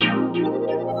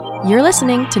You're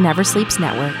listening to Never Sleeps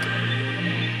Network.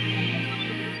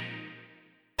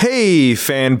 Hey,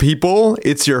 fan people,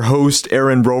 it's your host,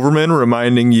 Aaron Broverman,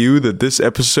 reminding you that this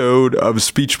episode of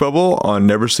Speech Bubble on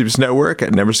Never Sleeps Network at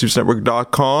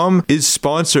neversleepsnetwork.com is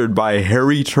sponsored by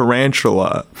Harry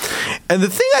Tarantula. And the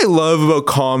thing I love about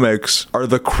comics are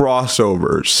the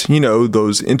crossovers. You know,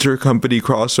 those intercompany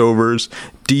crossovers.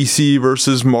 DC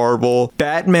versus Marvel,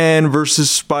 Batman versus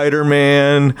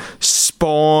Spider-Man,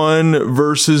 Spawn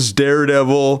versus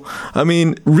Daredevil. I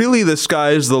mean, really the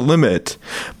sky's the limit.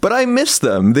 But I miss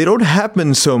them. They don't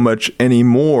happen so much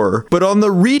anymore. But on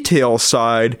the retail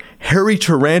side, Harry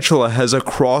Tarantula has a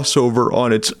crossover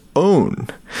on its own.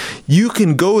 You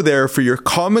can go there for your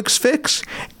comics fix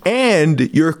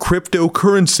and your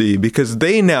cryptocurrency because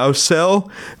they now sell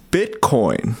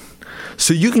Bitcoin.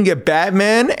 So you can get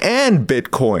Batman and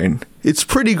Bitcoin. It's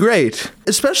pretty great,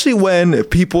 especially when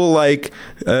people like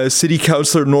City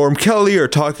Councillor Norm Kelly are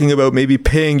talking about maybe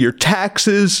paying your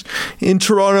taxes in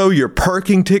Toronto, your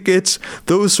parking tickets,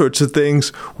 those sorts of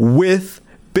things with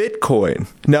Bitcoin.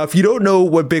 Now, if you don't know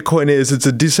what Bitcoin is, it's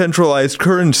a decentralized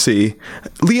currency.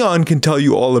 Leon can tell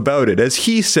you all about it. As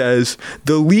he says,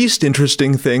 the least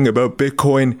interesting thing about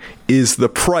Bitcoin is the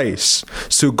price.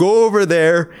 So go over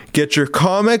there, get your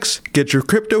comics, get your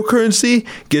cryptocurrency,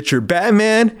 get your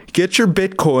Batman, get your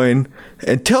Bitcoin,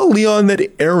 and tell Leon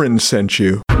that Aaron sent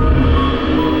you.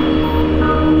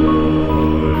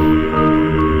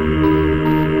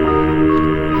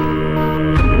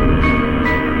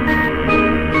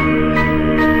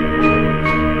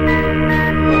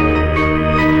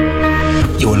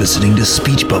 Listening to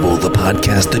Speech Bubble, the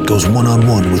podcast that goes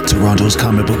one-on-one with Toronto's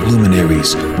comic book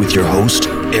luminaries, with your host,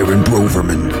 Aaron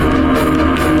Broverman.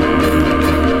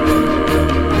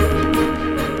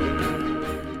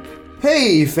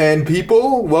 Hey, fan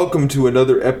people! Welcome to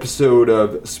another episode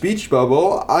of Speech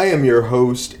Bubble. I am your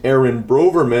host, Aaron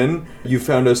Broverman. You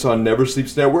found us on Never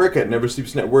Sleeps Network at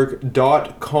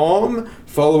neversleepsnetwork.com.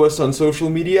 Follow us on social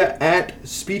media at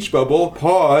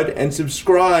SpeechBubblePod and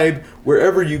subscribe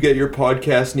wherever you get your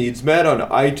podcast needs met on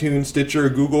iTunes, Stitcher,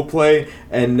 Google Play,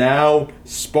 and now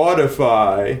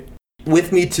Spotify.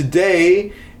 With me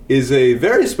today is a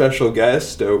very special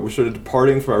guest. We're sort of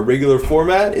departing from our regular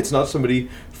format. It's not somebody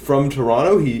from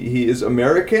Toronto. He is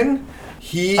American.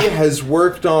 He has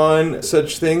worked on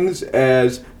such things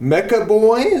as Mecha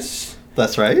Boys.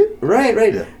 That's right.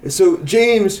 Right. Yeah. So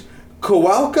James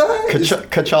Kowalka?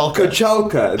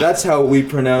 Kachalka. That's how we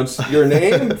pronounce your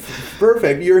name.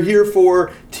 Perfect. You're here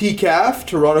for TCAF,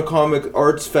 Toronto Comic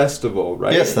Arts Festival,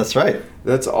 right? Yes, that's right.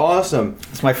 That's awesome.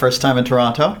 It's my first time in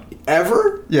Toronto.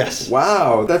 Ever? Yes.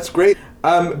 Wow, that's great.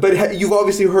 But you've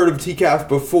obviously heard of TCAF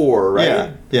before,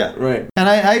 right? Yeah. Right. And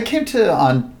I came to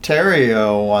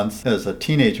Ontario once as a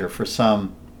teenager for it's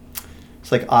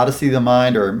like Odyssey of the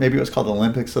Mind, or maybe it was called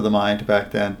Olympics of the Mind back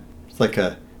then. It's like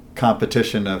a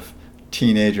competition of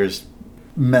teenagers'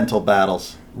 mental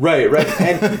battles. Right.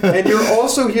 And you're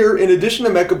also here, in addition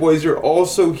to Mecha Boys, you're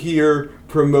also here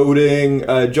promoting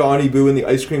Johnny Boo and the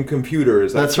Ice Cream Computer.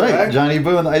 Is that That's correct? right. Johnny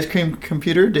Boo and the Ice Cream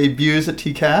Computer debuts at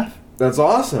TCAF. That's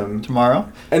awesome.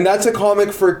 Tomorrow. And that's a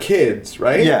comic for kids,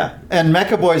 right? Yeah. And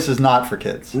Mecha Boys is not for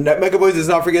kids. Mecha Boys is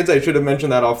not for kids. I should have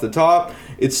mentioned that off the top.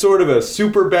 It's sort of a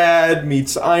Superbad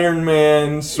meets Iron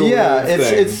Man sort of thing.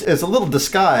 It's a little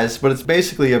disguised, but it's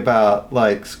basically about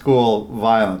like school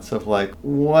violence, of like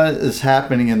what is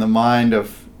happening in the mind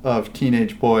of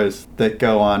teenage boys that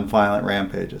go on violent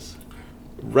rampages.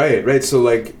 Right. So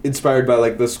like inspired by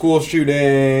like the school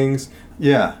shootings.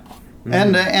 Yeah.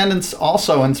 Mm-hmm. And it's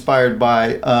also inspired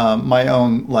by my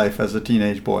own life as a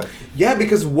teenage boy. Yeah,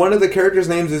 because one of the characters'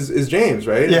 names is James,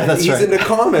 right? Yeah, that's right. He's into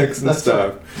comics and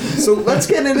stuff. Right. So let's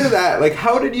get into that. Like,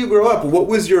 how did you grow up? What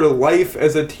was your life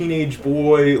as a teenage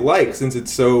boy like, since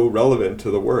it's so relevant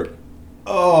to the work?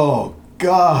 Oh,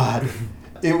 God.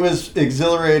 It was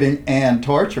exhilarating and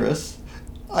torturous.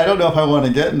 I don't know if I want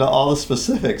to get into all the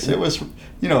specifics. It was,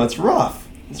 it's rough.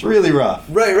 It's really rough.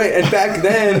 Right. And back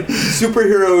then,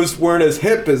 superheroes weren't as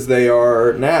hip as they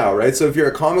are now, right? So if you're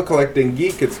a comic collecting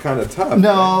geek, it's kind of tough.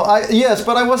 No,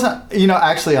 but I wasn't,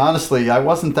 actually, honestly, I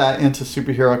wasn't that into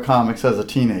superhero comics as a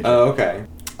teenager. Oh, okay.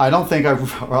 I don't think I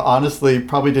honestly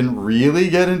probably didn't really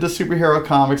get into superhero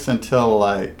comics until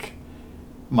like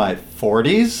my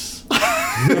 40s.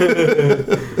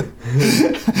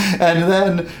 And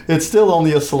then it's still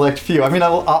only a select few. I mean,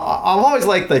 I've always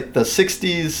liked the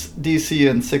 60s DC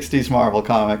and 60s Marvel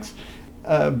comics.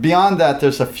 Beyond that,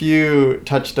 there's a few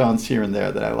touchstones here and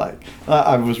there that I like.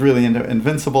 I was really into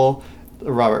Invincible,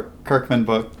 the Robert Kirkman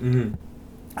book. Mm-hmm.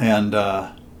 And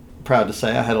proud to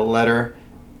say I had a letter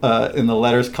in the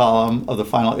letters column of the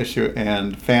final issue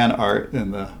and fan art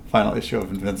in the final issue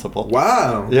of Invincible.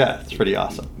 Wow. Yeah, it's pretty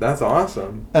awesome. That's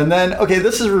awesome. And then, okay,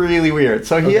 this is really weird.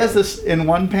 So he has this, in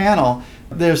one panel,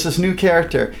 there's this new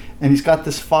character, and he's got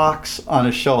this fox on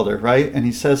his shoulder, right? And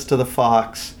he says to the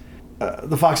fox's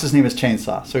name is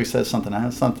Chainsaw. So he says something, I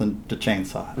have something to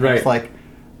chainsaw. Right. It's like,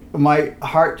 my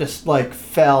heart just like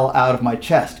fell out of my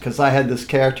chest because I had this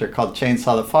character called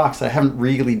Chainsaw the Fox that I haven't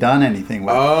really done anything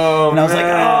with. Oh, and I was like,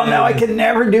 man. oh, now I can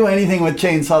never do anything with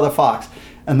Chainsaw the Fox.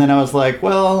 And then I was like,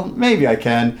 well, maybe I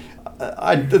can.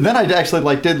 Then I actually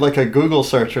like did like a Google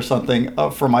search or something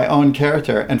for my own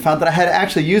character and found that I had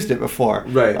actually used it before.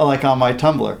 Right. Like on my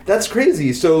Tumblr. That's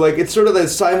crazy. So like it's sort of the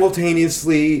simultaneous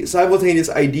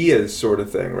ideas sort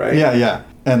of thing, right? Yeah.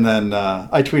 And then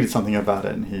I tweeted something about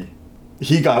it, and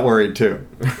he got worried too.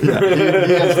 Yeah,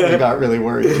 he actually got really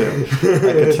worried too.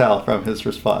 I could tell from his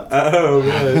response. Oh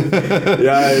man.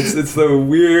 Yeah, it's the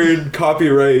weird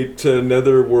copyright to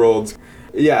Netherworlds.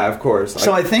 Yeah, of course.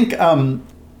 So I think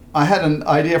I had an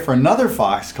idea for another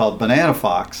fox called Banana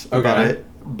Fox. About Okay.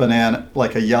 banana,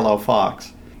 like a yellow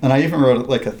fox. And I even wrote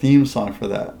like a theme song for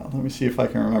that. Let me see if I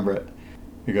can remember it.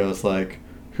 It goes like,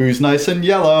 who's nice and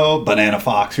yellow? Banana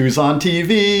Fox. Who's on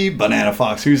TV? Banana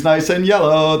Fox. Who's nice and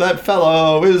yellow? That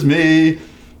fellow is me.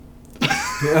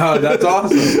 Oh, that's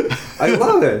awesome. I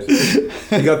love it.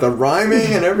 You got the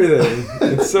rhyming and everything.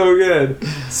 It's so good.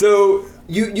 So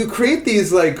you create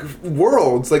these like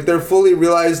worlds, like they're fully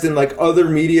realized in like other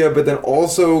media, but then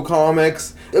also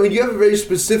comics. I mean, you have a very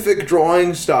specific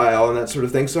drawing style and that sort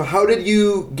of thing. So how did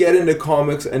you get into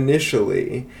comics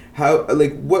initially? How,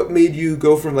 like, what made you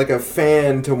go from like a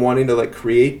fan to wanting to like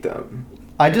create them?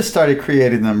 I just started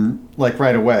creating them like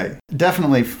right away.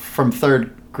 Definitely from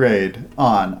third grade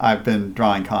on, I've been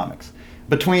drawing comics.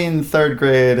 Between third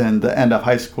grade and the end of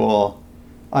high school,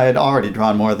 I had already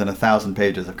drawn more than 1,000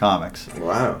 pages of comics.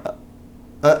 Wow.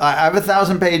 I have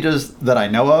 1,000 pages that I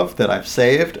know of, that I've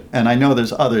saved, and I know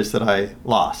there's others that I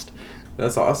lost.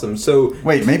 That's awesome. So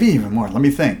Wait, maybe even more. Let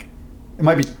me think. It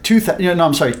might be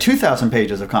 2,000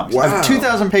 pages of comics. I Wow. have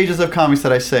 2,000 pages of comics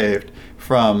that I saved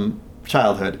from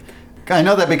childhood. I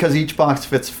know that because each box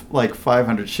fits like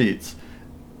 500 sheets,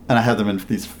 and I have them in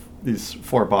these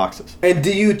 4 boxes. And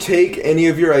do you take any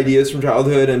of your ideas from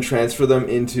childhood and transfer them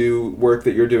into work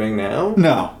that you're doing now?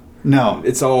 No.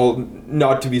 It's all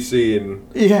not to be seen.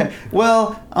 Yeah.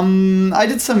 Well, I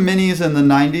did some minis in the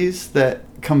 90s that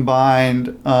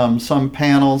combined some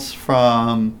panels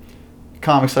from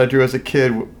comics I drew as a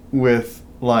kid with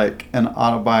like an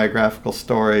autobiographical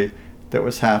story that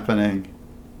was happening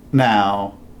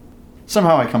now.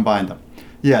 Somehow I combined them.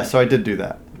 Yeah, so I did do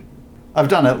that. I've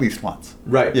done it at least once.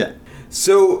 Right. Yeah.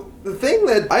 So the thing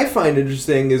that I find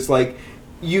interesting is like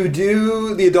you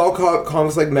do the adult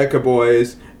comics like Mecha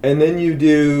Boys, and then you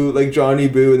do like Johnny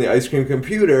Boo and the Ice Cream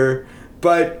Computer,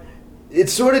 but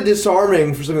it's sort of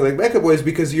disarming for something like Mecha Boys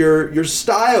because your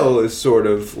style is sort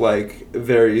of like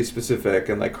very specific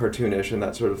and like cartoonish and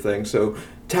that sort of thing. So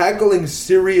tackling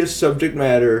serious subject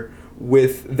matter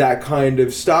with that kind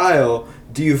of style,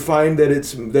 do you find that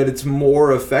it's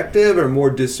more effective or more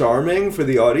disarming for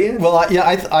the audience? Well,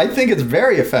 I think it's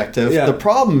very effective. Yeah. The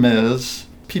problem is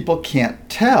people can't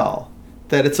tell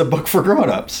that it's a book for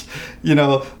grown-ups. You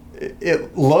know,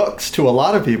 it looks to a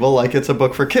lot of people like it's a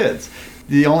book for kids.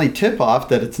 The only tip-off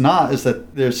that it's not is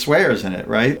that there's swears in it,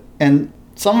 right? And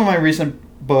some of my recent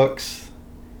books,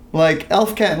 like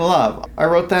Elf, Cat, and Love, I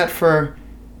wrote that for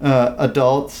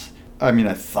adults. I mean,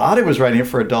 I thought I was writing it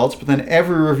for adults, but then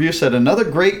every review said another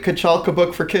great Kachalka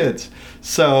book for kids.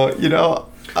 So, you know...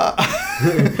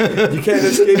 You can't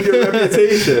escape your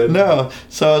reputation. No.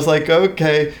 So I was like,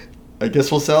 okay, I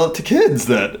guess we'll sell it to kids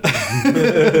then.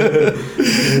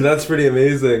 That's pretty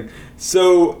amazing.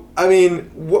 So, I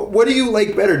mean, what do you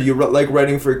like better? Do you like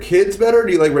writing for kids better?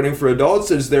 Do you like writing for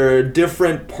adults? Is there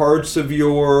different parts of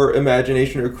your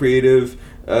imagination or creative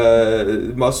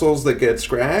muscles that get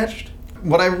scratched?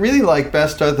 What I really like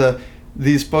best are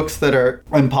these books that are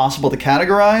impossible to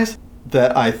categorize,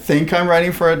 that I think I'm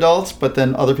writing for adults, but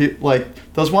then other people, like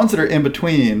those ones that are in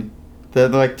between, that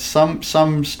like some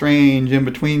strange in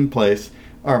between place,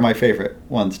 are my favorite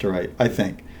ones to write, I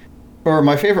think. Or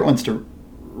my favorite ones to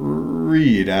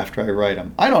read after I write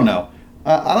them. I don't know.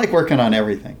 I like working on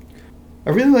everything. I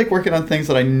really like working on things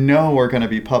that I know are going to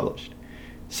be published.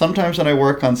 Sometimes when I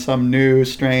work on some new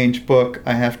strange book,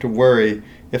 I have to worry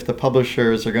if the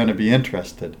publishers are going to be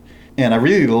interested. And I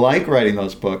really like writing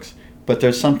those books, but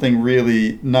there's something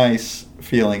really nice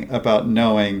feeling about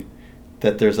knowing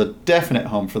that there's a definite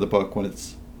home for the book when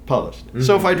it's published.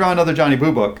 So if I draw another Johnny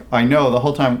Boo book, I know the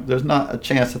whole time there's not a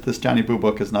chance that this Johnny Boo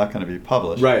book is not going to be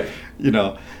published. Right.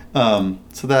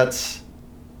 So that's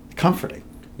comforting.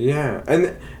 Yeah,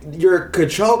 and your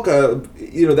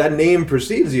Kochalka, that name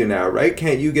precedes you now, right?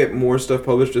 Can't you get more stuff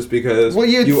published just because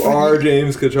you are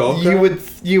James Kochalka?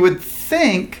 You would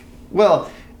think.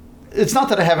 Well, it's not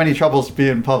that I have any troubles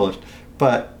being published,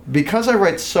 but because I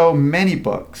write so many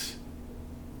books,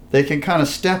 they can kind of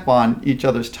step on each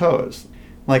other's toes.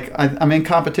 Like I'm in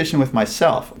competition with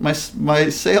myself. My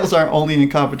sales aren't only in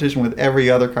competition with every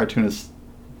other cartoonist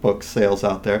book sales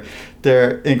out there.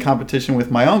 They're in competition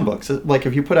with my own books. Like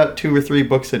if you put out 2 or 3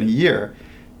 books in a year,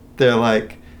 they're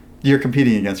like you're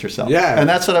competing against yourself. Yeah. And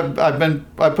that's what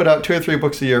I put out 2 or 3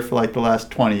 books a year for like the last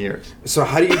 20 years. So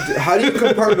how do you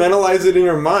compartmentalize it in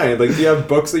your mind? Like, do you have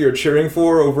books that you're cheering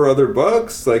for over other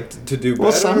books, like to do better?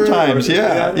 Well, sometimes,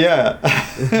 yeah.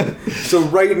 So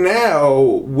right now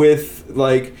with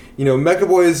Mecha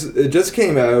Boys just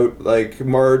came out like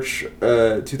March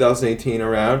 2018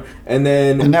 around, and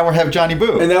now we have Johnny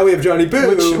Boo. And now we have Johnny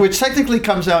Boo, which technically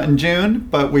comes out in June,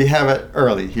 but we have it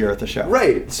early here at the show.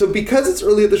 Right. So because it's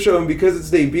early at the show and because it's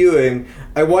debuting,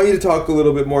 I want you to talk a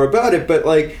little bit more about it. But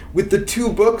like with the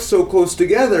 2 books so close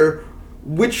together,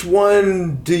 which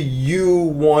one do you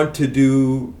want to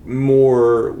do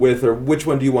more with, or which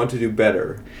one do you want to do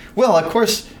better? Well, of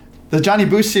course, the Johnny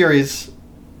Boo series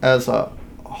as a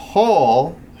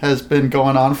whole has been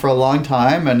going on for a long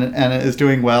time and it is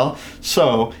doing well.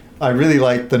 So I really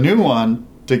like the new one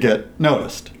to get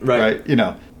noticed. Right?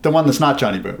 The one that's not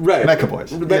Johnny Boo. Right. Mecha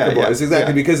Boys. Mecha Boys,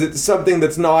 exactly, because it's something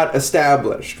that's not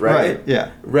established, right? Right, yeah.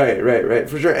 Right,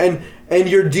 for sure. And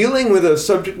you're dealing with a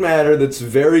subject matter that's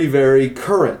very, very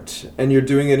current, and you're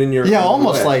doing it in your own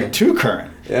almost way. like too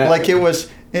current. Yeah. Like it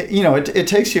was, it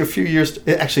takes you a few years.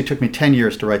 It actually took me 10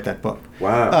 years to write that book.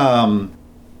 Wow.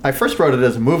 I first wrote it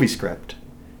as a movie script,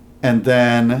 and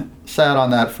then sat on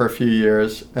that for a few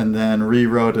years, and then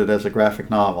rewrote it as a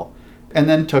graphic novel. And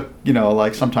then took,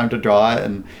 some time to draw it,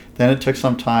 and then it took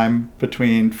some time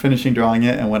between finishing drawing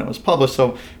it and when it was published.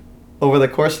 So over the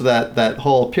course of that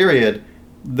whole period,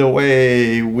 the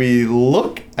way we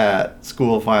look at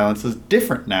school violence is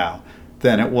different now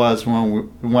than it was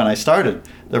when I started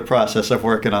the process of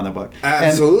working on the book.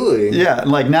 Absolutely.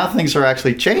 And, like now things are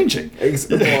actually changing.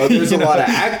 Well, there's a lot of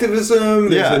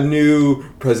activism. There's a new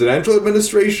presidential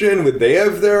administration. They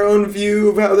have their own view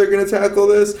of how they're going to tackle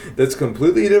this. That's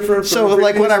completely different. So,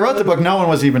 like when I wrote the book, no one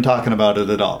was even talking about it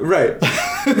at all. Right.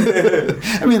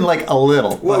 I mean, like a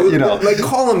little. Well, but, like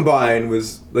Columbine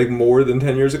was like more than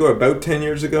 10 years ago. About 10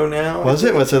 years ago now. Was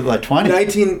it? Was it like 20?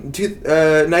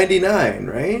 1999,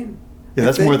 right? Yeah,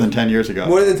 that's more than 10 years ago.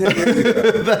 More than 10 years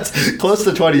ago. That's close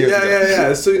to 20 years ago.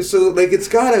 Yeah. So like it's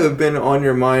got to have been on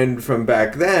your mind from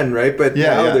back then, right? But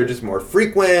now they're just more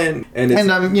frequent, and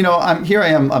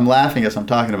I'm laughing as I'm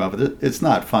talking about it, but it's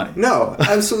not funny. No,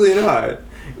 absolutely not.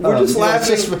 We're just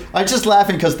laughing. I'm just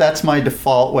laughing because that's my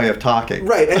default way of talking.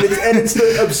 Right, and it's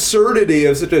the absurdity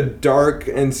of such a dark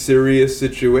and serious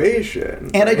situation.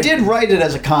 And I did write it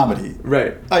as a comedy.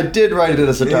 Right. I did write it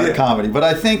as a dark comedy, but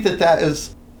I think that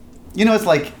is...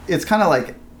 it's kind of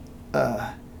like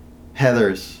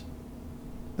Heathers.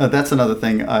 That's another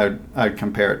thing I'd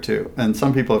compare it to. And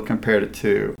some people have compared it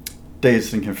to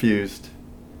Dazed and Confused.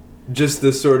 Just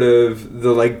the sort of,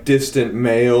 the like distant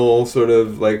male sort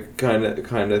of like kind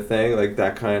of thing, like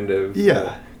that kind of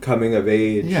coming of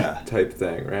age type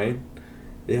thing, right?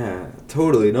 Yeah,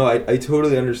 totally. No, I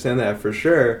totally understand that for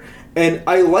sure. And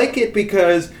I like it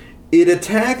because it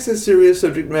attacks a serious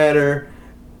subject matter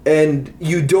and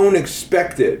you don't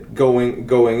expect it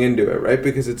going into it, right?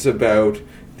 Because it's about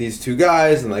these 2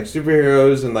 guys and like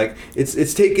superheroes, and like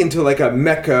it's taken to like a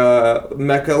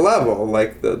mecha level,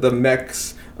 like the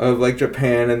mechs of like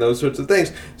Japan and those sorts of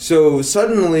things. So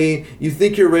suddenly you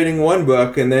think you're reading one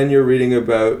book and then you're reading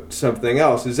about something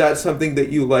else. Is that something that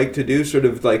you like to do, sort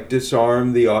of like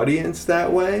disarm the audience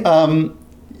that way?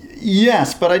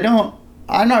 Yes, but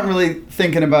I'm not really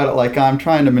thinking about it like I'm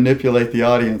trying to manipulate the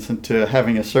audience into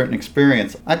having a certain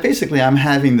experience. I'm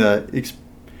having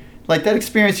like that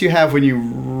experience you have when you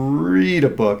read a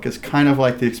book is kind of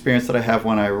like the experience that I have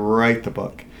when I write the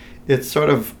book. It's sort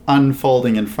of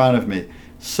unfolding in front of me.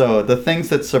 So the things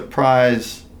that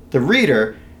surprise the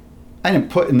reader, I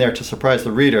didn't put in there to surprise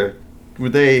the reader.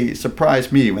 They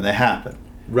surprise me when they happen.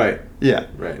 Right. Yeah.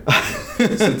 Right. So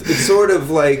it's sort of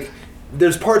like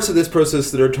there's parts of this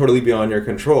process that are totally beyond your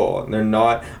control, and they're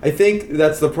not. I think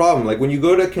that's the problem. Like when you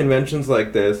go to conventions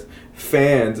like this,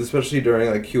 fans, especially during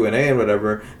like Q&A and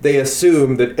whatever, they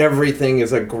assume that everything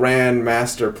is a grand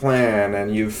master plan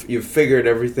and you've figured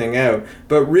everything out.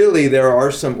 But really, there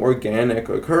are some organic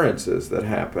occurrences that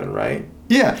happen, right?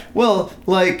 Yeah, well,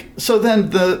 like, so then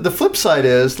the flip side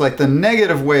is, like, the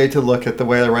negative way to look at the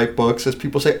way I write books is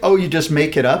people say, oh, you just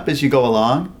make it up as you go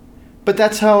along. But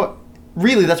that's what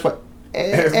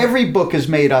every book is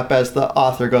made up as the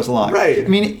author goes along. Right. I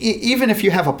mean, even if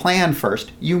you have a plan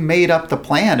first, you made up the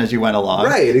plan as you went along.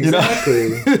 Right,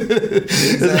 exactly.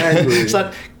 Exactly. It's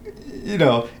not,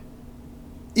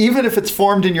 even if it's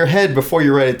formed in your head before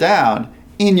you write it down,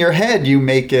 in your head you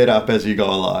make it up as you go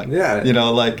along. Yeah.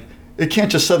 Like, it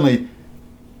can't just suddenly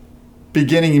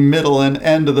beginning, middle, and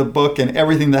end of the book and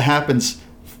everything that happens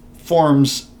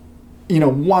forms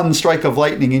one strike of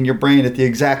lightning in your brain at the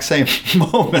exact same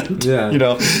moment. Yeah.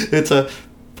 It's a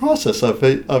process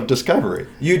of discovery.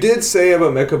 You did say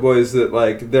about Mecha Boys that,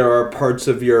 like, there are parts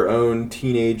of your own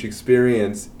teenage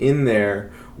experience in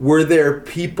there. Were there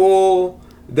people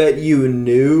that you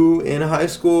knew in high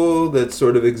school that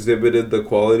sort of exhibited the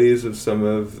qualities of some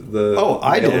of the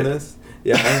I did. illness?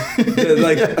 Yeah. I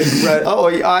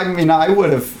mean, I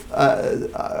would have.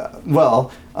 I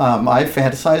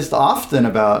fantasized often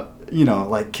about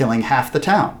like killing half the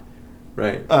town.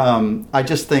 Right. I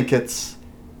just think it's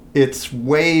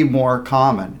way more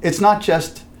common. It's not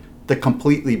just the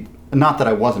completely. Not that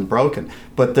I wasn't broken,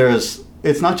 but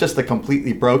it's not just the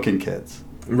completely broken kids.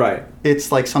 Right.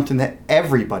 It's like something that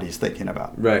everybody's thinking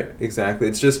about. Right, exactly.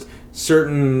 It's just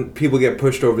certain people get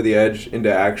pushed over the edge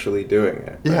into actually doing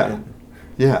it. Right?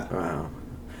 Yeah. Wow.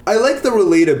 I like the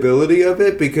relatability of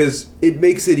it because it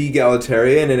makes it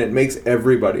egalitarian and it makes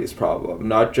everybody's problem,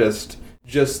 not just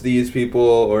these people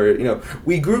or,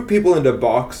 we group people into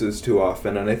boxes too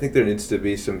often, and I think there needs to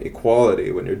be some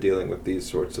equality when you're dealing with these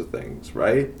sorts of things,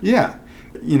 right? Yeah.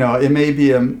 It may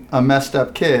be a messed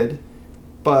up kid,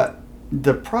 but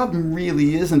the problem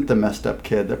really isn't the messed up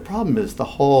kid. The problem is the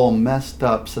whole messed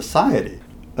up society.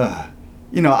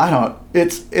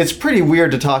 It's pretty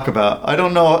weird to talk about. I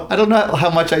don't know how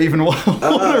much I even want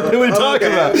to really talk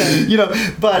about. Okay.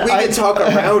 But we can talk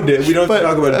around it. We don't have to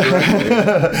talk about it directly.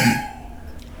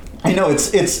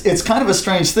 It's kind of a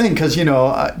strange thing because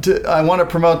I want to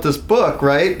promote this book,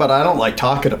 right? But I don't like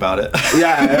talking about it.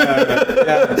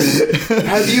 Yeah.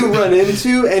 Have you run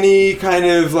into any kind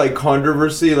of like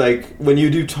controversy, like when you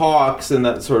do talks and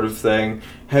that sort of thing?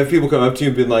 Have people come up to you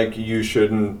and been like, you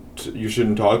shouldn't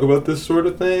talk about this sort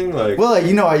of thing? Like, well,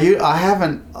 I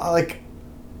haven't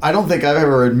I don't think I've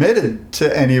ever admitted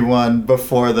to anyone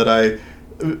before that I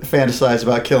fantasize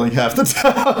about killing half the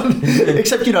town,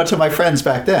 except to my friends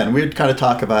back then. We'd kind of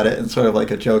talk about it in sort of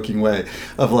like a joking way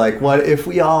of like, what if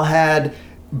we all had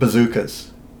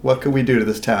bazookas? What could we do to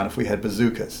this town if we had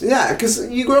bazookas? Yeah, because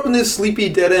you grew up in these sleepy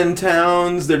dead-end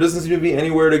towns. There doesn't seem to be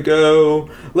anywhere to go.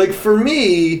 Like, for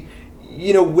me,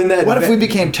 when that... What if we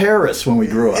became terrorists when we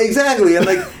grew up? Exactly, and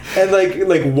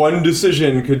like one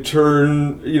decision could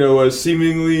turn, a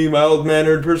seemingly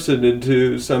mild-mannered person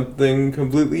into something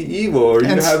completely evil, or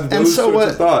have those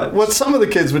sorts of thoughts. What some of the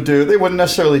kids would do, they wouldn't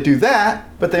necessarily do that,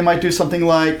 but they might do something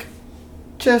like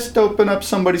just open up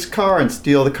somebody's car and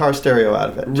steal the car stereo out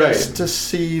of it. Right. Just to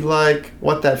see, like,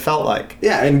 what that felt like.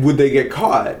 Yeah, and would they get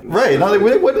caught? Right. No, they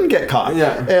wouldn't get caught.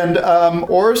 Yeah. And,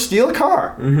 or steal a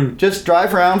car. Mm-hmm. Just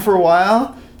drive around for a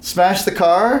while, smash the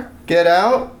car, get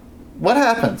out. What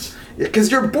happens? Because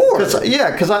you're bored.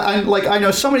 Because I know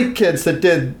so many kids that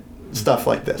did stuff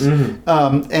like this.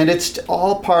 Mm-hmm. And it's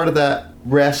all part of that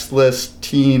restless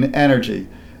teen energy.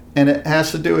 And it has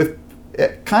to do with,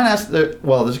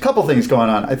 there's a couple things going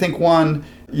on. I think one,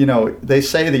 they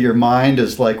say that your mind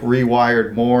is like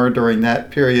rewired more during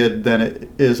that period than it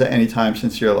is at any time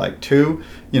since you're like 2.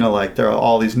 Like there are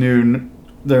all these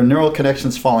there are neural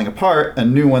connections falling apart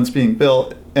and new ones being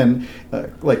built. And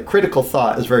like critical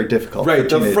thought is very difficult. Right,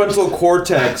 the frontal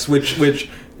cortex, which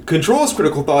controls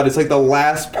critical thought, is like the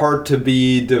last part to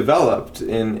be developed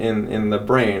in the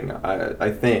brain.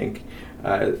 I think.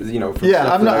 I don't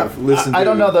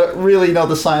really know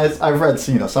the science. I've read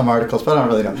some articles, but I don't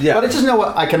really know. Yeah. But I just know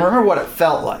I can remember what it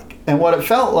felt like, and what it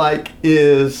felt like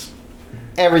is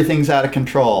everything's out of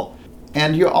control,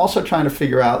 and you're also trying to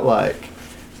figure out like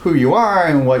who you are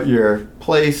and what your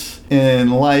place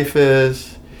in life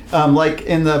is. Like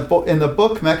in the book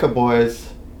Mecha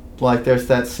Boys, like there's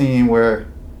that scene where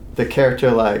the character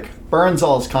like burns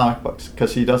all his comic books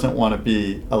because he doesn't want to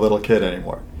be a little kid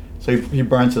anymore. So he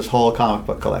burns his whole comic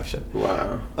book collection.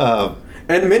 Wow.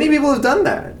 And many people have done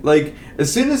that. Like,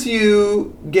 as soon as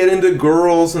you get into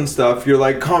girls and stuff, you're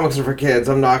like, comics are for kids.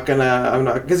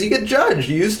 Because you get judged.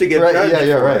 You used to get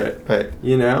judged for it. Right.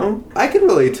 You know? I can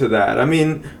relate to that. I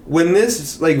mean, when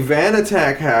this, like, van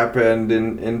attack happened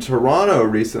in Toronto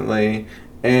recently,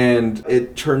 and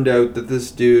it turned out that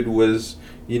this dude was,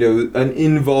 you know, an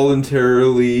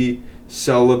involuntarily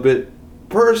celibate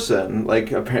person,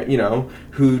 like, you know,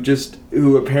 who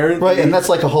apparently... Right, and that's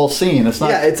like a whole scene. It's not...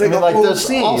 Yeah, it's like a whole there's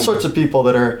scene. all sorts of people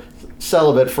that are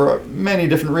celibate for many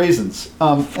different reasons.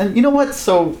 And you know what?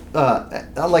 So,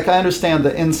 like, I understand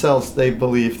the incels, they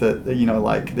believe that, you know,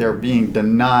 like, they're being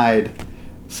denied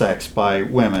sex by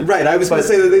women. Right, I was going to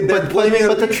say that they're blaming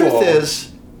other people. But the truth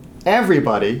is,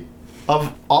 everybody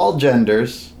of all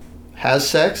genders has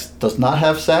sex, does not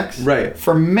have sex, right,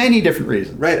 for many different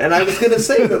reasons. Right, and I was going to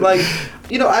say that, like,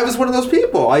 you know, I was one of those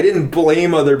people. I didn't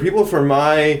blame other people for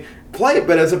my plight,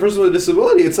 but as a person with a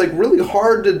disability, it's, like, really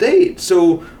hard to date.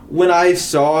 So when I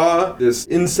saw this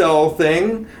incel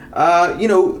thing, you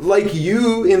know, like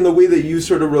you, in the way that you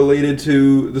sort of related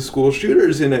to the school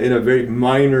shooters in a very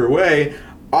minor way,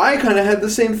 I kind of had the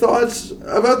same thoughts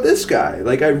about this guy.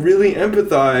 Like, I really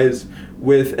empathize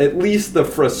with at least the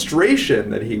frustration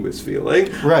that he was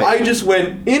feeling. Right. I just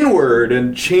went inward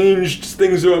and changed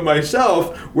things about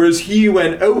myself, whereas he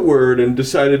went outward and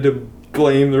decided to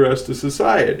blame the rest of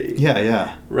society.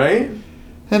 Yeah. Right?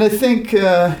 And I think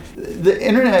the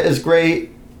internet is great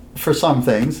for some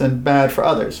things and bad for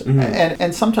others. Mm-hmm.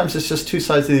 And sometimes it's just two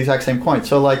sides of the exact same coin.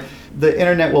 So, like, the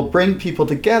internet will bring people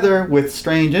together with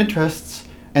strange interests,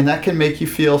 and that can make you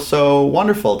feel so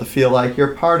wonderful, to feel like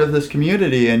you're part of this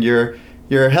community and you're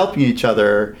helping each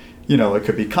other. You know, it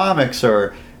could be comics,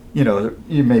 or, you know,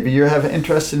 maybe you have an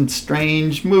interest in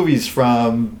strange movies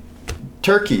from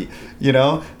Turkey, you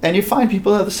know, and you find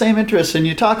people that have the same interests and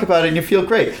you talk about it and you feel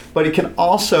great. But it can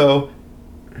also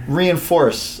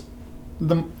reinforce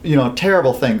the, you know,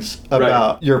 terrible things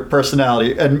about your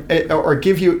personality, and or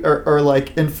give you or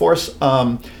like enforce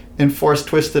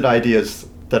twisted ideas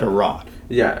that are wrong.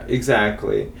 Yeah,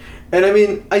 exactly. And I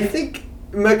mean, I think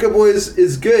Mecha Boys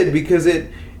is good because it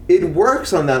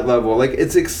works on that level. Like,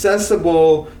 it's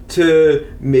accessible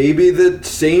to maybe the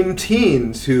same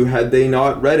teens who, had they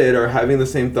not read it, are having the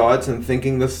same thoughts and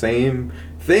thinking the same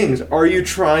things. Are you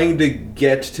trying to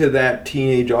get to that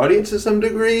teenage audience to some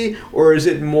degree, or is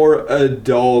it more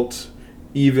adult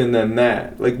even than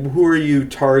that? Like, who are you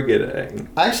targeting?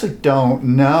 I actually don't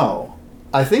know.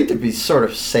 I think, to be sort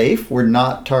of safe, we're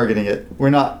not targeting it. We're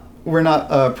not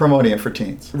promoting it for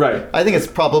teens. Right. I think it's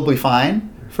probably fine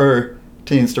for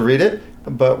teens to read it,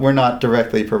 but we're not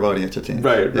directly promoting it to teens.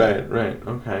 Right.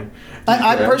 Okay.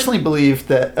 I personally believe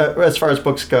that, as far as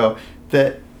books go,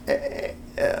 that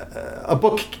a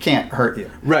book can't hurt you.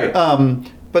 Right.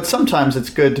 But sometimes it's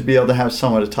good to be able to have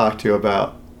someone to talk to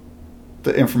about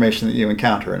the information that you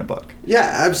encounter in a book.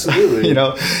 Yeah, absolutely. You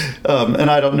know,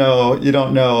 and you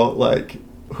don't know, like,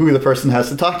 who the person has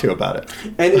to talk to about it.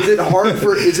 And is it hard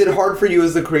for you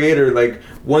as the creator, like,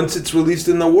 once it's released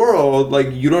in the world,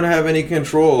 like, you don't have any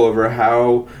control over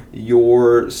how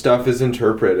your stuff is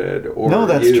interpreted or No,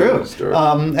 that's used, true.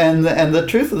 And the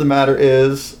truth of the matter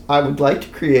is, I would like to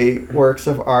create works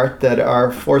of art that are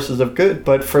forces of good,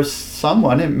 but for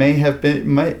someone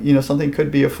it something could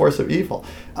be a force of evil.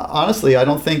 Honestly, I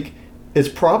don't think it's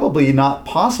probably not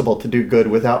possible to do good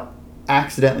without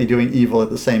accidentally doing evil at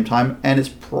the same time, and it's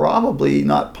probably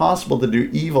not possible to do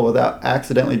evil without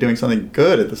accidentally doing something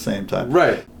good at the same time.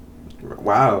 Right.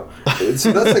 Wow.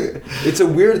 So that's like, it's a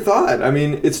weird thought. I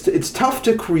mean, it's tough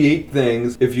to create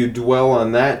things if you dwell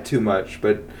on that too much,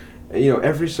 but, you know,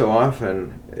 every so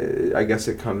often, I guess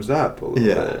it comes up a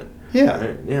little bit. Yeah.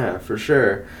 Right? Yeah, for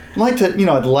sure.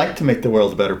 I'd like to make the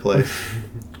world a better place.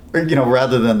 You know,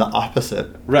 rather than the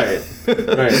opposite. Right.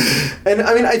 And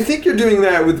I mean, I think you're doing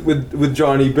that with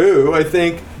Johnny Boo. I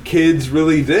think kids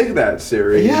really dig that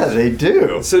series. Yeah, they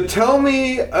do. So tell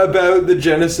me about the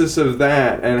genesis of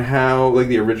that and how, like,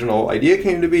 the original idea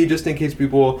came to be, just in case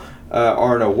people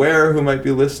aren't aware who might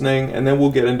be listening, and then we'll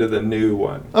get into the new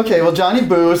one. Okay, well, Johnny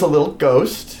Boo is a little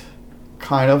ghost,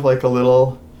 kind of like a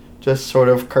little, just sort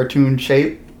of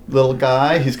cartoon-shaped little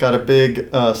guy. He's got a big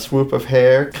swoop of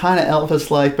hair, kind of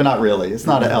Elvis-like, but not really. It's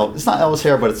not It's not Elvis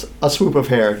hair, but it's a swoop of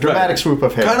hair, dramatic swoop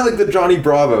of hair. Kind of like the Johnny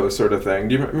Bravo sort of thing.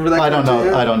 Do you remember that? I don't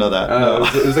know that. No.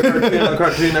 It was a cartoon on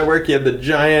Cartoon Network. He had the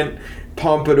giant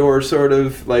pompadour sort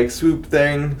of like swoop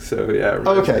thing. So yeah,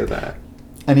 remember that.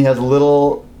 And he has a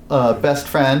little best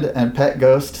friend and pet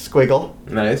ghost, Squiggle.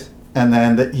 Nice. And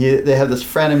then they have this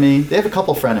frenemy. They have a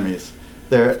couple frenemies.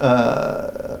 They're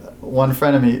one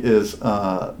frenemy is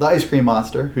the ice cream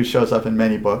monster, who shows up in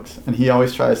many books, and he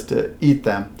always tries to eat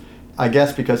them, I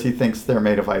guess because he thinks they're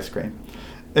made of ice cream.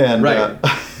 And, Right.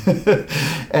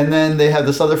 and then they have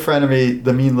this other frenemy,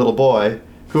 the mean little boy,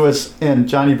 who is in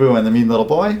Johnny Boo and the Mean Little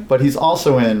Boy, but he's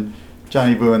also in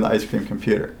Johnny Boo and the Ice Cream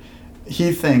Computer.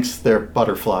 He thinks they're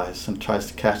butterflies and tries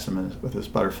to catch them with his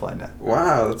butterfly net.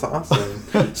 Wow, that's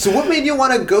awesome. So what made you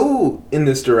want to go in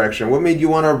this direction? What made you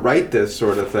want to write this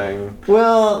sort of thing?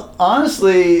 Well,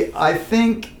 honestly, I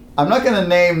think, I'm not going to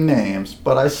name names,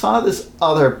 but I saw this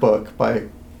other book by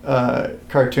a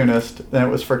cartoonist, and it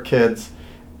was for kids,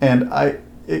 and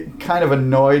it kind of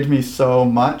annoyed me so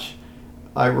much,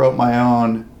 I wrote my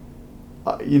own,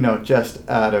 just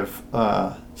out of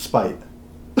spite.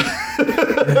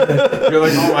 You're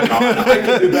like, oh my god, I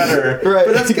can do better. Right.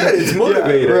 But that's good. It's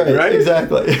motivating, yeah, right?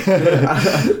 Exactly.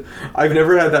 I've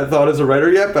never had that thought as a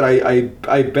writer yet, but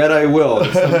I bet I will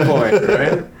at some point,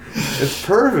 right? It's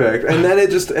perfect. And then it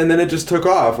just took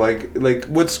off. Like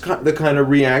what's the kind of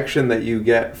reaction that you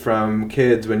get from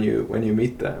kids when you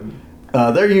meet them?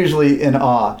 They're usually in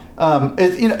awe.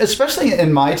 Especially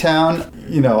in my town,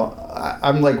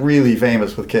 I'm like really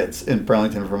famous with kids in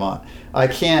Burlington, Vermont. I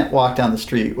can't walk down the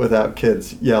street without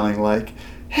kids yelling like,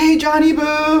 "Hey, Johnny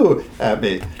Boo!" at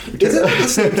me. Isn't it the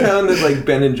same town that like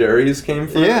Ben and Jerry's came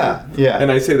from? Yeah.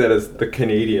 And I say that as the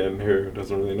Canadian who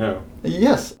doesn't really know.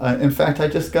 Yes. In fact, I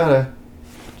just got a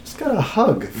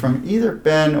hug from either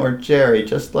Ben or Jerry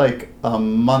just like a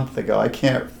month ago. I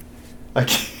can't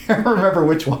remember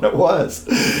which one it was.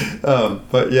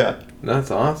 But yeah.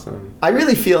 That's awesome. I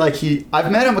really feel like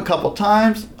I've met him a couple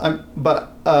times,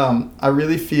 but I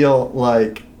really feel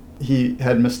like he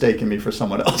had mistaken me for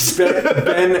someone else.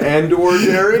 Ben and or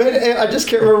Jerry? I just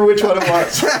can't remember which one it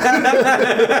was.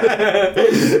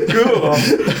 Cool.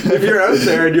 If you're out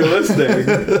there and you're listening,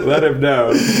 let him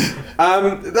know.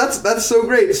 That's so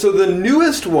great. So the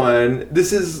newest one,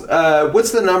 this is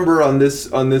what's the number on this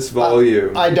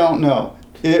volume? I don't know.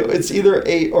 It's either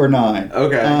 8 or 9.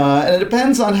 Okay. And it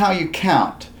depends on how you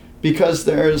count, because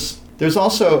there's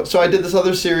also, so I did this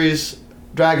other series,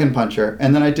 Dragon Puncher,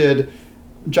 and then I did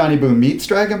Johnny Boo Meets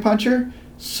Dragon Puncher.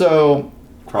 So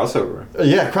crossover.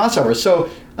 Yeah, crossover. So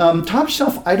Top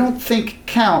Shelf, I don't think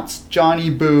counts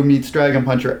Johnny Boo Meets Dragon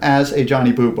Puncher as a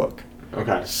Johnny Boo book.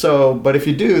 Okay. So, but if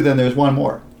you do, then there's one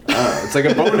more. It's like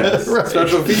a bonus, Right.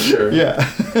 special feature. Yeah.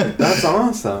 That's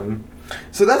awesome.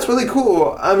 So that's really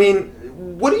cool. I mean,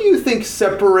 what do you think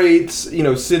separates,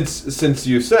 since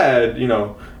you said,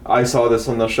 I saw this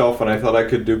on the shelf and I thought I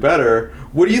could do better,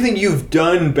 what do you think you've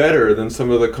done better than some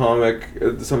of the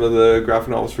graphic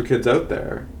novels for kids out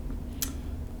there?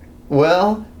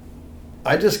 Well,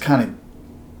 I just kind of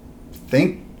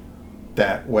think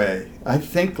that way. I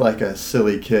think like a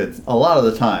silly kid a lot of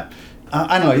the time.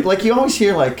 I don't know, like you always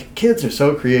hear like kids are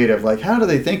so creative, like how do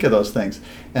they think of those things?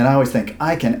 And I always think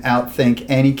I can outthink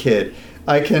any kid.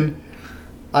 I can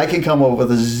come up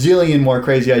with a zillion more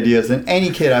crazy ideas than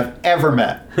any kid I've ever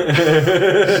met. Because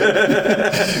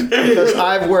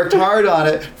I've worked hard on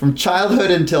it from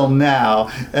childhood until now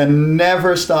and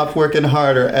never stopped working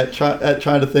harder at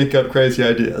trying to think up crazy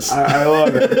ideas. I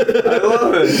love it. I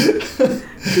love it.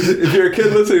 'Cause if you're a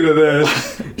kid listening to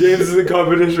this, James is in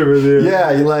competition with you.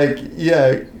 Yeah,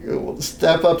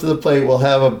 step up to the plate. We'll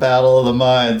have a battle of the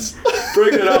minds.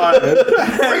 Bring it on.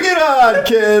 Bring it on,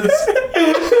 kids.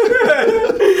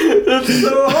 That's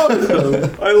so awesome.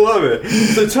 I love it.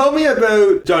 So tell me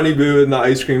about Johnny Boo and the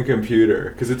Ice Cream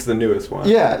Computer, because it's the newest one.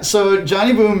 Yeah, so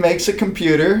Johnny Boo makes a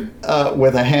computer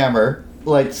with a hammer.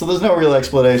 So there's no real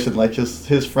explanation. Like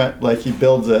his friend, like he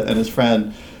builds it, and his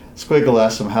friend Squiggle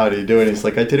asks him, "How do you do it?" And he's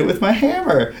like, "I did it with my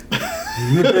hammer."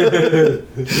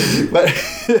 But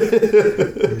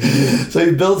so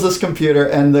he builds this computer,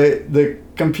 and the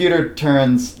computer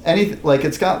turns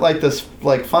it's got like this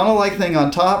like funnel like thing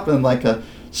on top and like a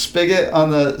spigot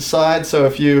on the side. So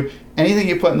anything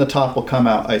you put in the top will come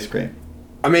out ice cream.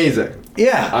 Amazing.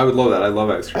 Yeah. I would love that. I love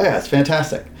ice cream. Oh, yeah, it's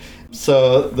fantastic.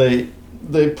 So they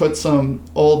put some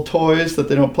old toys that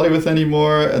they don't play with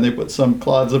anymore, and they put some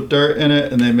clods of dirt in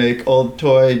it, and they make old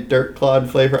toy dirt clod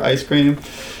flavor ice cream.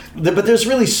 But there's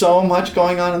really so much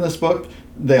going on in this book.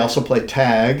 They also play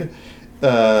tag.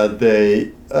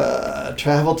 They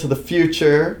travel to the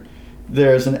future.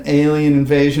 There's an alien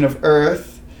invasion of Earth.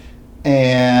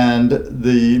 And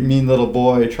the mean little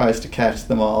boy tries to catch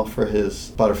them all for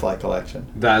his butterfly collection.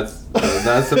 That's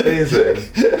amazing.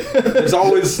 There's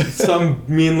always some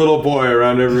mean little boy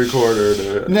around every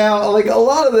corner. Now, like a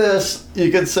lot of this,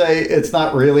 you could say it's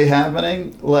not really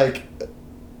happening. Like,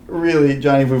 really,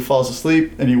 Johnny Boo falls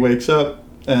asleep and he wakes up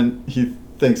and he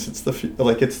thinks it's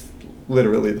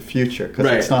literally the future, because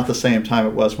Right. it's not the same time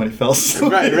it was when he fell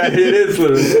asleep. Right, it is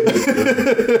literally.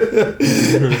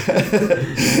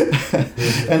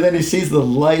 And then he sees the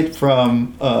light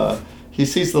from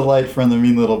the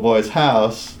mean little boy's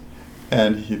house,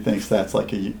 and he thinks that's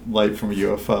like a light from a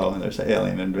UFO, and there's an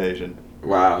alien invasion.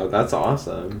 Wow, that's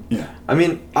awesome. Yeah. I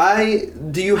mean,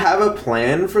 do you have a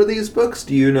plan for these books?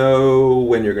 Do you know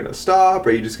when you're going to stop?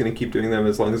 Are you just going to keep doing them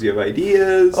as long as you have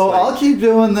ideas? Oh, I'll keep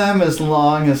doing them as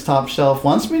long as Top Shelf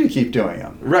wants me to keep doing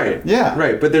them. Right. Yeah.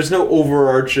 Right, but there's no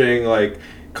overarching, like,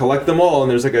 collect them all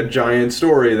and there's like a giant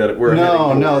story that we're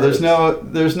heading towards.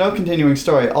 there's no continuing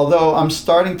story. Although I'm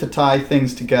starting to tie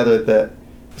things together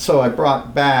so I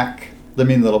brought back the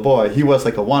mean little boy. He was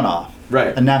like a one-off.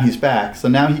 Right. And now he's back. So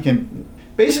now he can.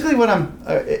 Basically, what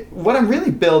I'm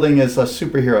really building is a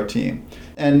superhero team.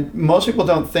 And most people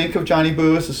don't think of Johnny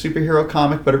Boo as a superhero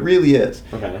comic, but it really is.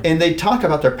 Okay. And they talk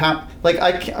about their power. Like,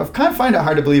 I kind of find it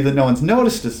hard to believe that no one's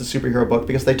noticed it's a superhero book,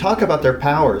 because they talk about their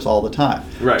powers all the time.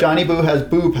 Right. Johnny Boo has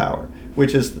Boo power,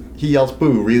 which is he yells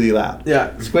Boo really loud.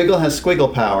 Yeah. Squiggle has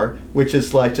Squiggle power, which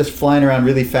is like just flying around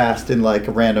really fast in like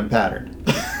a random pattern.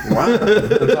 Wow,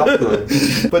 that's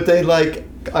awesome. But they like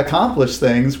accomplish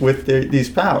things with these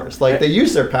powers. Like, they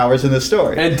use their powers in this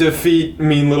story. And defeat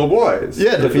mean little boys.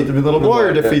 Yeah, defeat the little boy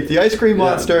or defeat the ice cream Yeah.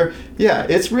 monster. Yeah,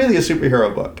 it's really a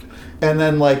superhero book. And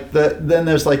then then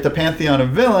there's like the pantheon of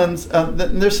villains.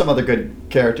 There's some other good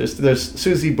characters. There's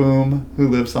Susie Boom, who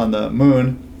lives on the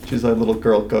moon. She's a little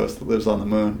girl ghost that lives on the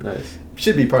moon. Nice.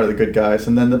 Should be part of the good guys.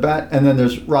 And then and then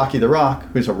there's Rocky the Rock,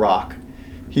 who's a rock.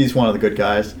 He's one of the good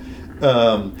guys.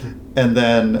 And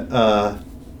then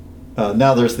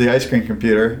now there's the ice cream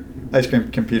computer. Ice cream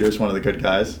computer is one of the good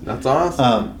guys. That's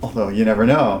awesome. Although you never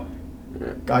know.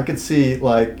 I could see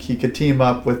like he could team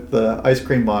up with the ice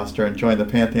cream monster and join the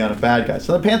pantheon of bad guys.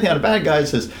 So the pantheon of bad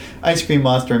guys is ice cream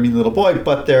monster and mean little boy,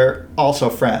 but they're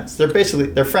also friends. They're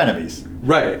frenemies.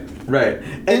 Right.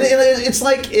 And it's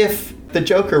like if the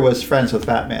Joker was friends with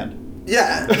Batman.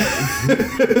 Yeah.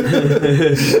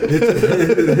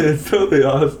 it's totally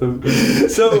awesome.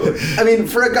 So, I mean,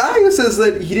 for a guy who says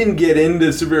that he didn't get into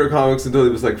superhero comics until he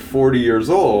was like 40 years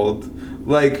old,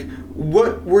 like,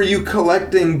 what were you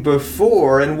collecting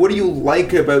before, and what do you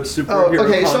like about superhero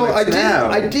comics so now?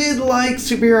 I did like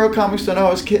superhero comics when I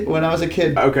was a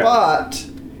kid. Okay. But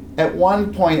at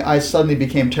one point I suddenly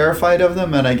became terrified of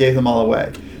them, and I gave them all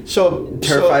away.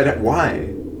 Terrified? Why?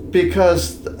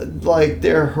 Because like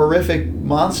they're horrific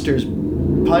monsters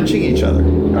punching each other.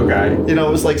 Okay. You know,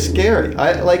 it was like scary.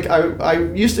 I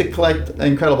used to collect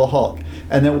Incredible Hulk,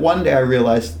 and then one day I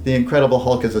realized the Incredible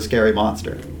Hulk is a scary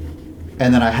monster,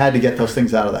 and then I had to get those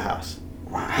things out of the house.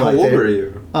 Wow. How old were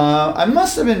you? I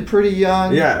must have been pretty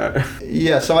young. Yeah.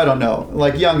 Yeah, so I don't know,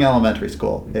 like young elementary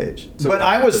school age. But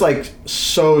I was like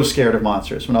so scared of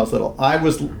monsters when I was little. I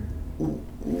was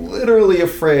literally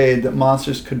afraid that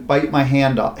monsters could bite my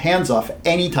hands off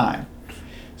any time.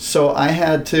 So I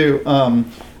had to.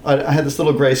 I had this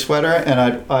little gray sweater,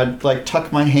 and I'd like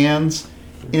tuck my hands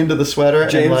into the sweater.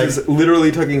 James and, like, is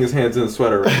literally tucking his hands in the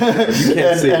sweater right now. You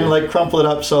can't see and it. like crumple it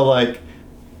up so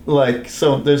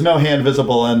so there's no hand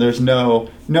visible, and there's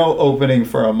no opening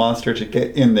for a monster to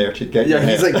get in there to get your Yeah,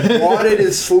 he's hand. like wadded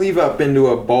his sleeve up into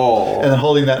a ball. And then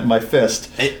holding that in my fist.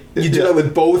 You do that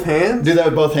with both hands? Do that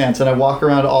with both hands, and I walk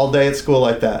around all day at school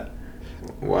like that.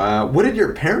 Wow. What did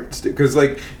your parents do? Because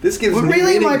like this gives me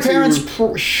Really, meaning my parents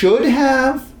to... should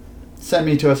have sent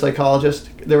me to a psychologist.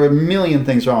 There were a million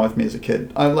things wrong with me as a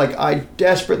kid. I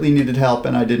desperately needed help,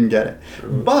 and I didn't get it.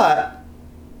 But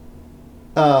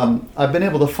I've been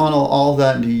able to funnel all of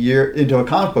that into a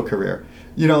comic book career.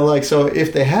 You know, like, so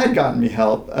if they had gotten me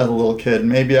help as a little kid,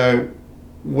 maybe I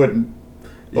wouldn't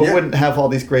have all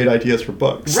these great ideas for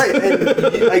books. Right,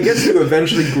 and I guess you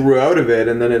eventually grew out of it,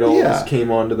 and then it all Yeah. just came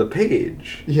onto the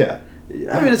page. Yeah.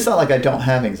 Yeah. I mean, it's not like I don't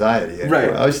have anxiety anymore.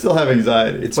 Right. I still have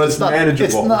anxiety. It's but just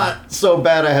manageable. It's not so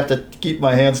bad I have to keep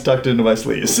my hands tucked into my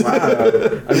sleeves. Wow.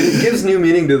 I mean, it gives new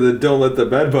meaning to the "don't let the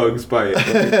bed bugs bite." Like,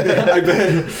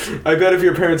 I bet if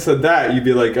your parents said that, you'd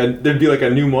be like, there'd be like a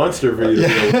new monster for you.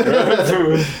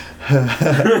 Yeah.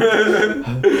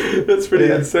 That's pretty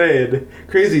insane,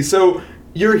 crazy. So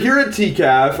you're here at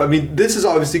TCAF. I mean, this is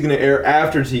obviously going to air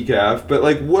after TCAF, but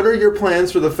like, what are your plans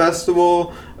for the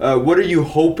festival? What are you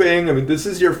hoping? I mean, this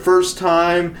is your first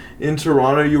time in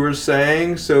Toronto, you were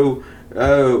saying. So,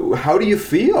 how do you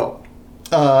feel?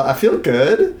 I feel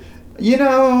good. You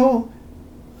know,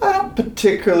 I don't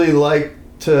particularly like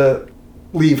to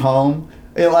leave home.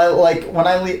 I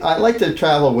like to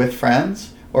travel with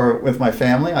friends or with my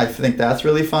family. I think that's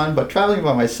really fun. But traveling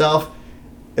by myself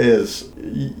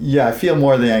I feel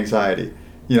more of the anxiety.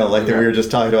 like that we were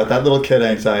just talking about, that little kid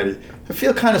anxiety. I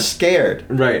feel kind of scared.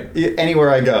 Right. Anywhere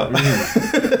I go.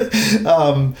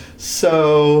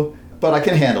 But I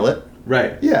can handle it.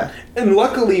 Right. Yeah. And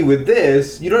luckily with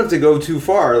this, you don't have to go too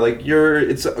far. Like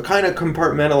it's kind of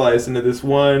compartmentalized into this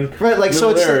one. Right. Like so,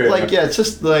 it's area. like it's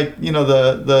just like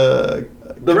the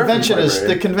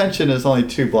convention is only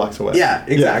 2 blocks away. Yeah,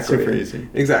 exactly. Yeah, super easy.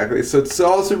 Exactly. So it's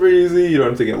all super easy. You don't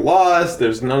have to get lost.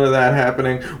 There's none of that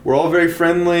happening. We're all very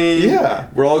friendly. Yeah.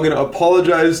 We're all going to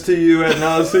apologize to you at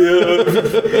nauseam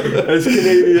as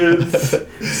Canadians.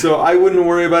 So I wouldn't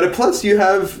worry about it. Plus, you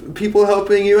have people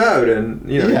helping you out and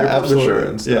your publisher absolutely.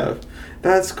 and stuff. Yeah.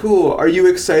 That's cool. Are you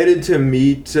excited to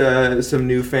meet some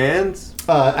new fans?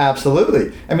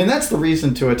 Absolutely. I mean, that's the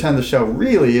reason to attend the show.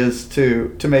 Really, is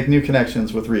to make new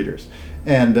connections with readers,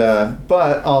 and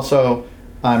but also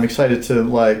I'm excited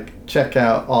to check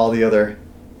out all the other,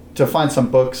 to find some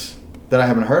books that I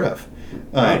haven't heard of.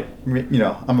 Right.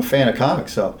 I'm a fan of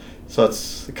comics, so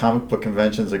it's the comic book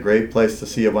convention is a great place to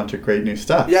see a bunch of great new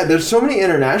stuff. Yeah, there's so many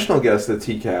international guests at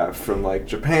TCAF from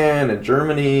Japan and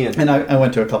Germany, and I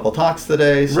went to a couple talks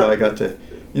today, so I got to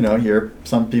hear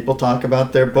some people talk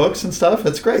about their books and stuff.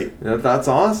 It's great. That's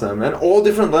awesome. And all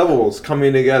different levels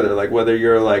coming together, whether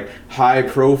you're high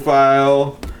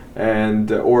profile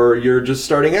or you're just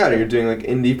starting out and you're doing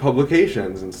indie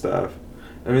publications and stuff.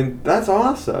 I mean, that's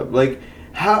awesome.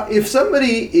 If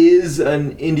somebody is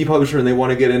an indie publisher and they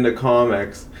want to get into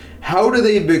comics, how do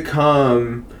they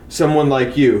become someone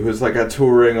like you, who's a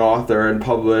touring author and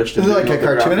published? Is it a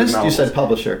cartoonist? You said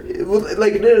publisher. Well,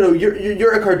 no.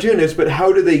 You're a cartoonist, but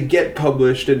how do they get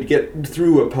published and get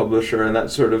through a publisher and that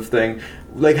sort of thing?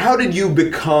 How did you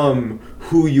become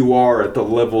who you are at the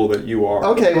level that you are?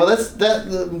 Okay, well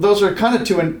those are kind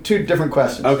of two different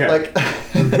questions. Okay.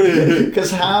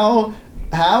 Because how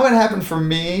it happened for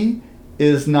me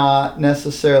is not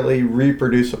necessarily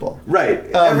reproducible. Right.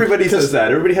 Everybody says that.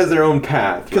 Everybody has their own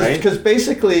path, right? Because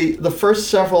basically the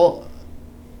first several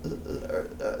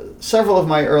of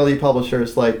my early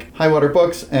publishers, like Highwater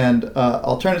Books and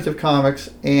Alternative Comics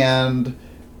and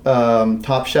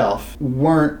Top Shelf,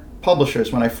 weren't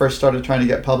publishers when I first started trying to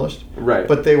get published. Right.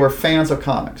 But they were fans of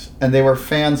comics, and they were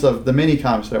fans of the mini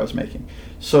comics that I was making.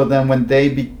 So then when they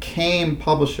became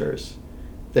publishers,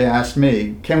 they asked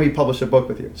me, "Can we publish a book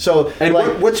with you?" So, and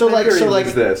what was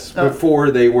this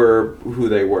before they were who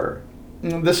they were?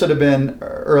 This would have been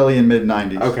early and mid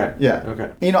 '90s. Okay. Yeah.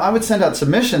 Okay. I would send out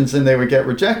submissions and they would get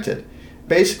rejected.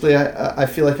 Basically, I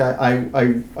feel like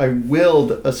I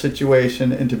willed a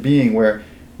situation into being where,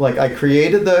 I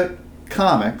created the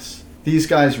comics. These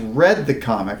guys read the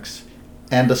comics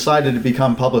and decided to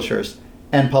become publishers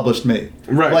and published me.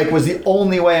 Right. Was the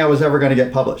only way I was ever going to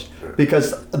get published.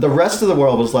 Because the rest of the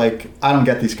world was I don't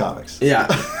get these comics. Yeah,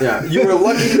 yeah. You were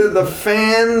lucky that the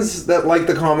fans that liked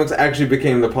the comics actually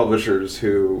became the publishers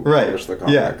who published the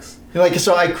comics. Yeah.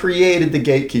 So I created the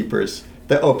gatekeepers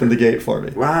that opened the gate for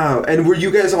me. Wow. And were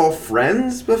you guys all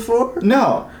friends before?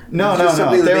 No. They were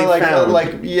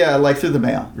through the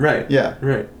mail. Right. Yeah.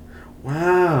 Right.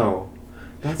 Wow.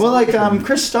 That's awesome.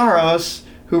 Chris Staros,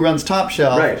 who runs Top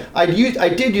Shelf, right. I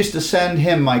did used to send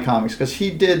him my comics because he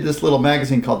did this little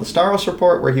magazine called the Staros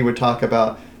Report where he would talk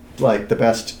about the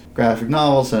best graphic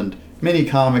novels and mini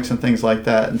comics and things like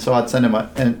that, and so I'd send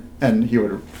him and he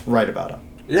would write about them.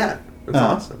 Yeah, that's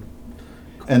awesome.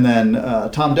 And then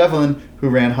Tom Devlin, who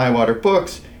ran Highwater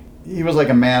Books, he was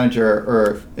a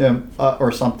manager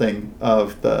or something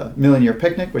of the Million Year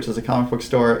Picnic, which is a comic book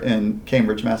store in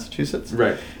Cambridge, Massachusetts.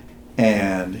 Right.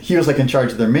 And he was in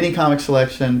charge of their mini comic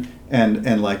selection, and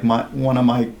one of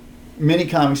my mini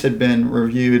comics had been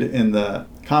reviewed in the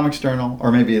Comics Journal,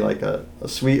 or maybe a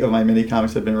suite of my mini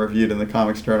comics had been reviewed in the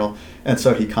Comics Journal, and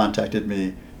so he contacted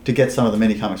me to get some of the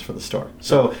mini comics for the store.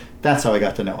 So that's how I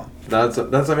got to know him. That's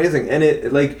amazing. And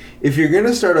if you're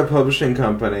gonna start a publishing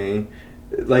company,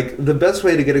 the best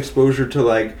way to get exposure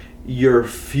to your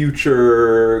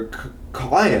future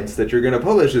clients that you're going to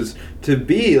publish is to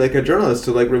be a journalist,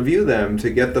 to review them, to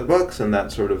get the books and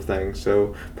that sort of thing.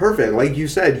 So perfect. Like you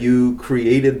said, you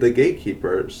created the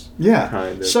gatekeepers. Yeah.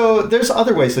 Kind of. So there's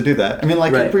other ways to do that. I mean,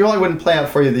 Right. it probably wouldn't play out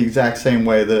for you the exact same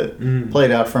way that it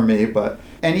played out for me, but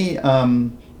any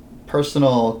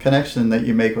personal connection that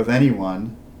you make with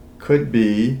anyone could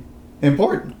be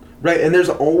important. Right, and there's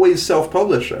always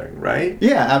self-publishing, right?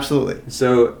 Yeah, absolutely.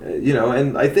 So,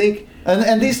 and I think...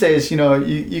 And these days, you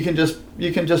can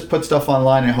just put stuff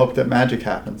online and hope that magic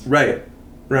happens. Right.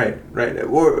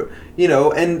 Or,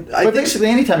 and I think... basically,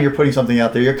 anytime you're putting something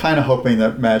out there, you're kind of hoping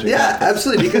that magic happens. Yeah,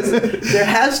 absolutely, because there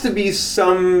has to be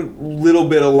some little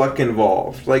bit of luck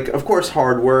involved. Of course,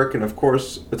 hard work and, of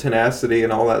course, tenacity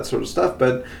and all that sort of stuff,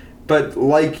 but... But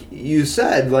like you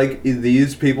said, like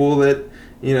these people that,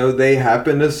 you know, they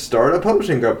happen to start a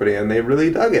publishing company and they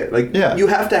really dug it. Like, you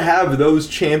have to have those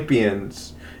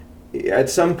champions at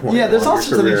some point. Yeah, there's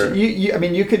also something. I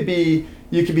mean, you could be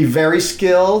very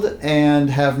skilled and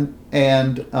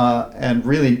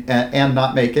really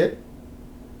not make it.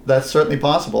 That's certainly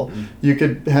possible. Mm-hmm. You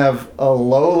could have a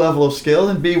low level of skill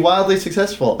and be wildly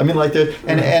successful. I mean, like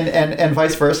and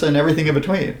vice versa, and everything in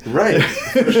between. Right,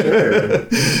 for sure.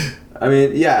 I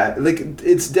mean, yeah, like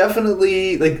it's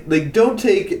definitely like don't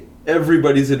take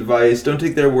everybody's advice. Don't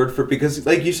take their word for it, because,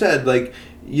 like you said, like,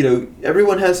 you know,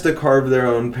 everyone has to carve their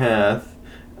own path.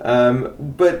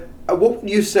 But what would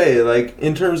you say, like,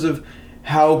 in terms of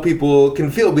how people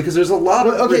can feel? Because there's a lot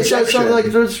of rejection. So like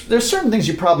there's certain things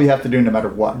you probably have to do no matter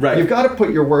what. Right. You've got to put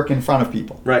your work in front of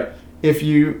people. Right. If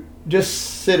you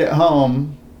just sit at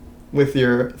home with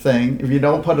your thing, if you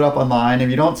don't put it up online,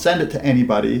 if you don't send it to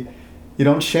anybody, you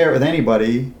don't share it with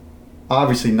anybody,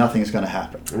 obviously nothing's going to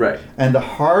happen. Right. And the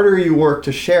harder you work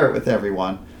to share it with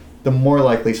everyone, the more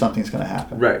likely something's going to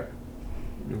happen. Right.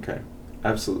 Okay.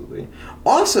 Absolutely.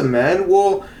 Awesome, man.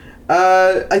 Well,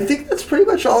 I think that's pretty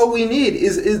much all we need.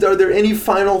 Are there any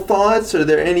final thoughts? Are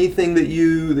there anything that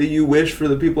you wish for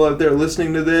the people out there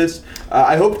listening to this?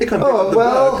 I hope they come back with the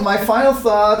book. My final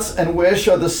thoughts and wish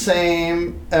are the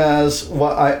same as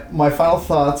my final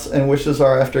thoughts and wishes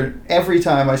are after every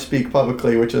time I speak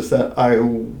publicly, which is that I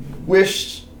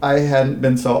wish I hadn't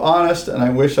been so honest, and I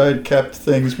wish I'd kept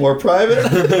things more private.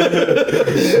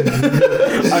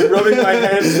 I'm rubbing my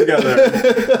hands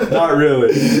together. Not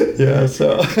really. Yeah,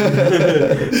 so.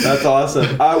 That's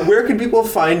awesome. Where can people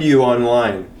find you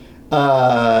online?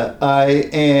 I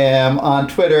am on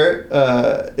Twitter.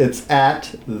 It's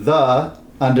at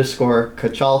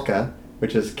 @the_Kochalka,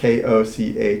 which is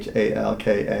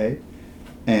KOCHALKA.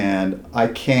 And I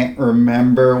can't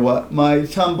remember what my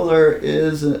Tumblr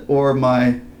is or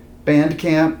my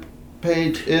Bandcamp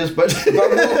page is, but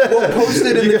we'll post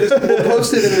it in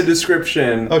the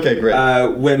description. Okay, great.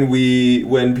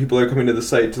 When people are coming to the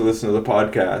site to listen to the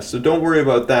podcast, so don't worry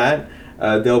about that.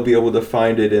 They'll be able to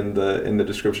find it in the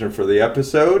description for the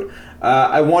episode.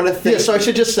 I want to thank. Yeah, so I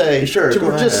should just say, sure, to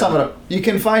just sum it up, you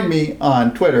can find me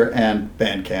on Twitter and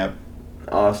Bandcamp.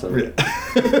 Awesome. And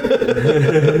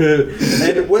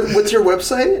what's your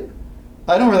website?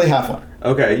 I don't really have one.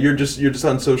 Okay, you're just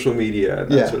on social media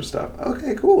and that sort of stuff.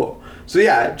 Okay, cool. So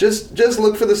yeah, just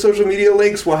look for the social media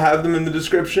links. We'll have them in the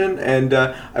description. And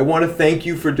I want to thank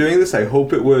you for doing this. I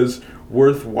hope it was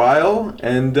worthwhile.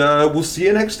 And we'll see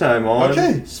you next time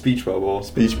on Speech Bubble.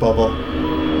 Speech Bubble.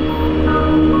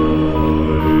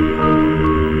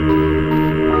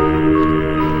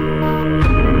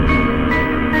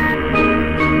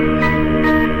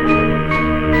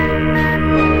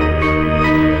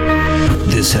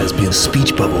 This has been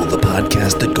Speech Bubble, the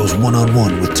podcast that goes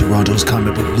one-on-one with Toronto's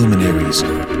comic book luminaries.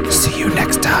 See you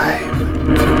next time.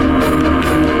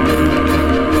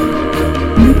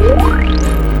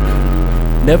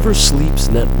 Never Sleeps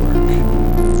Network.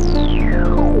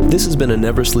 This has been a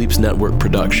Never Sleeps Network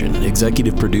production,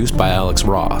 executive produced by Alex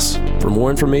Ross. For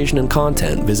more information and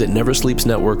content, visit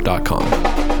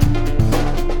neversleepsnetwork.com.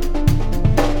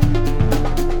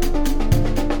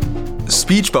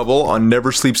 Speech Bubble on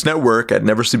Never Sleeps Network at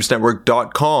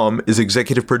neversleepsnetwork.com is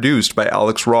executive produced by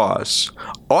Alex Ross.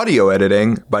 Audio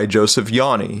editing by Joseph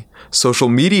Yanni. Social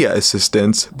media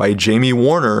assistance by Jamie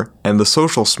Warner and the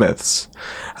Social Smiths.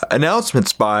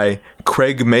 Announcements by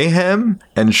Craig Mayhem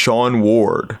and Sean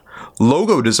Ward.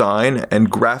 Logo design and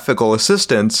graphical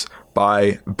assistance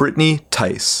by Brittany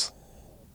Tice.